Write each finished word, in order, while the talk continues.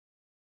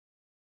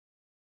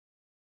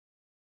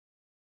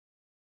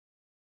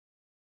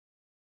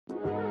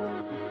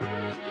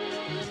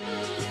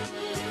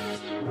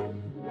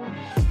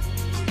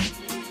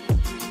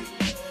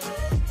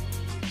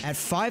At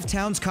Five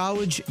Towns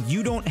College,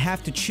 you don't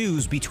have to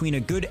choose between a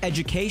good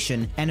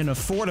education and an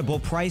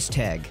affordable price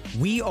tag.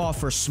 We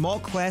offer small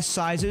class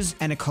sizes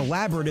and a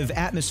collaborative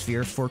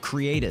atmosphere for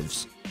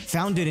creatives.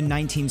 Founded in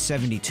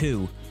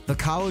 1972, the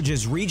college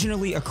is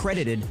regionally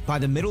accredited by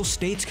the Middle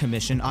States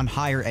Commission on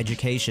Higher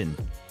Education.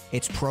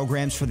 Its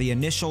programs for the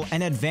initial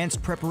and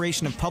advanced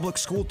preparation of public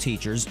school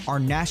teachers are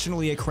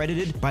nationally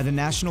accredited by the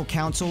National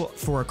Council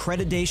for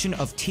Accreditation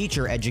of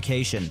Teacher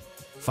Education.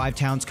 Five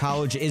Towns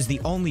College is the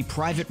only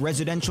private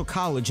residential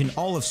college in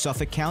all of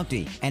Suffolk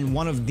County and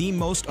one of the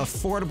most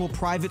affordable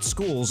private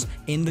schools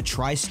in the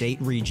tri-state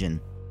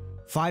region.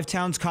 Five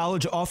Towns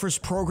College offers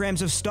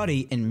programs of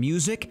study in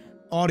music,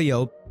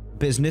 audio,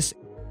 business,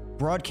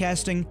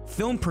 broadcasting,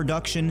 film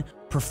production,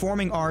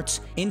 performing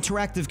arts,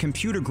 interactive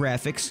computer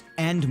graphics,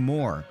 and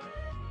more.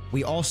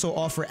 We also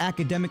offer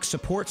academic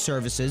support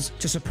services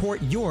to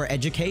support your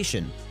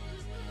education.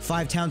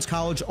 Five Towns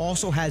College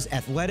also has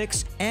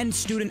athletics and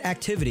student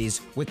activities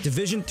with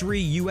Division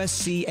III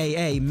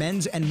USCAA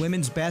men's and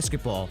women's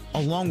basketball,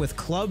 along with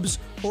clubs,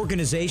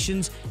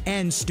 organizations,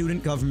 and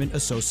student government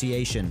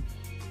association.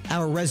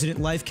 Our resident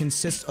life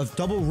consists of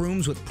double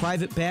rooms with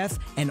private bath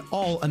and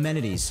all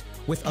amenities,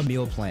 with a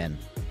meal plan.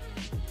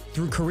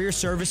 Through Career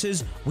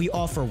Services, we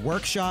offer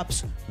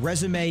workshops,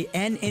 resume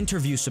and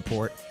interview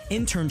support,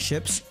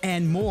 internships,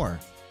 and more.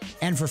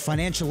 And for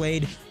financial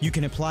aid, you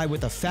can apply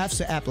with a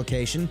FAFSA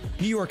application,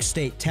 New York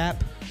State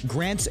TAP,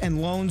 grants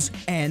and loans,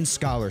 and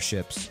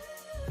scholarships.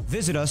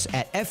 Visit us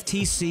at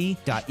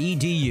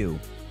ftc.edu.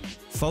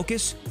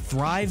 Focus,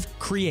 thrive,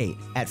 create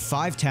at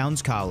Five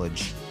Towns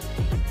College.